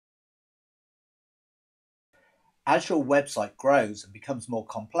As your website grows and becomes more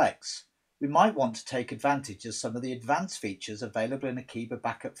complex, we might want to take advantage of some of the advanced features available in Akiba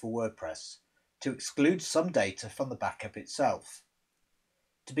Backup for WordPress to exclude some data from the backup itself.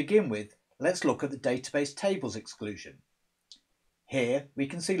 To begin with, let's look at the database tables exclusion. Here we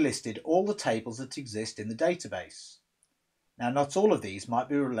can see listed all the tables that exist in the database. Now, not all of these might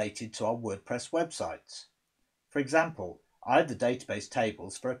be related to our WordPress website. For example, I have the database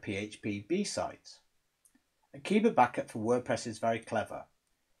tables for a PHP site. Akiba Backup for WordPress is very clever.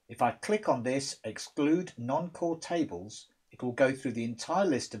 If I click on this Exclude Non-Core Tables, it will go through the entire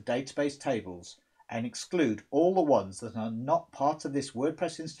list of database tables and exclude all the ones that are not part of this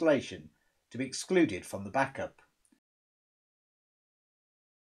WordPress installation to be excluded from the backup.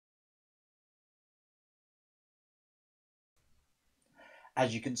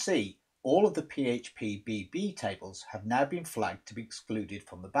 As you can see, all of the PHP tables have now been flagged to be excluded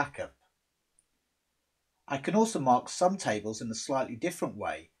from the backup. I can also mark some tables in a slightly different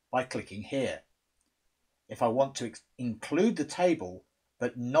way by clicking here. If I want to include the table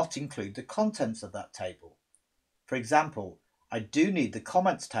but not include the contents of that table. For example, I do need the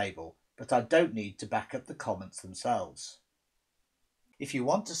comments table, but I don't need to back up the comments themselves. If you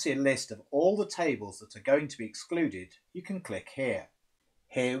want to see a list of all the tables that are going to be excluded, you can click here.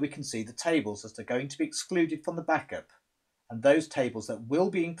 Here we can see the tables that are going to be excluded from the backup and those tables that will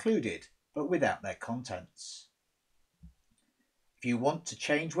be included but without their contents. If you want to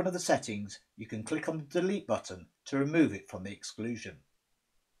change one of the settings, you can click on the delete button to remove it from the exclusion.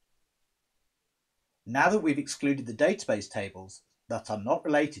 Now that we've excluded the database tables that are not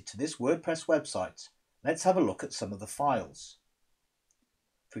related to this WordPress website, let's have a look at some of the files.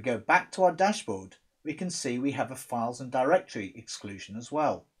 If we go back to our dashboard, we can see we have a files and directory exclusion as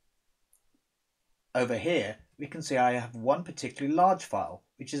well. Over here, we can see I have one particularly large file,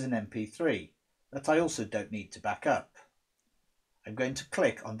 which is an MP3, that I also don't need to back up. I'm going to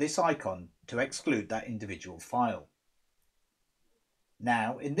click on this icon to exclude that individual file.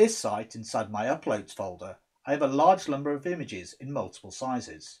 Now, in this site, inside my Uploads folder, I have a large number of images in multiple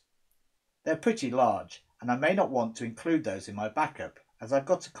sizes. They're pretty large, and I may not want to include those in my backup, as I've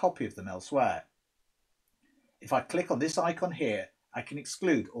got a copy of them elsewhere. If I click on this icon here, I can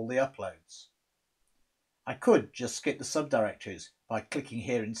exclude all the uploads. I could just skip the subdirectories by clicking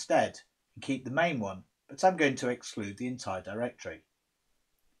here instead and keep the main one, but I'm going to exclude the entire directory.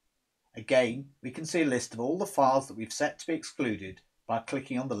 Again, we can see a list of all the files that we've set to be excluded by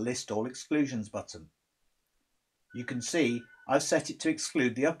clicking on the List All Exclusions button. You can see I've set it to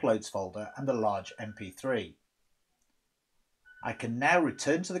exclude the Uploads folder and the large MP3. I can now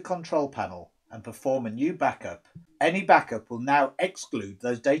return to the control panel and perform a new backup. Any backup will now exclude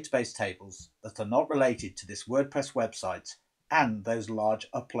those database tables that are not related to this WordPress website and those large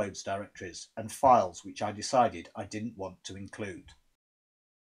uploads directories and files which I decided I didn't want to include.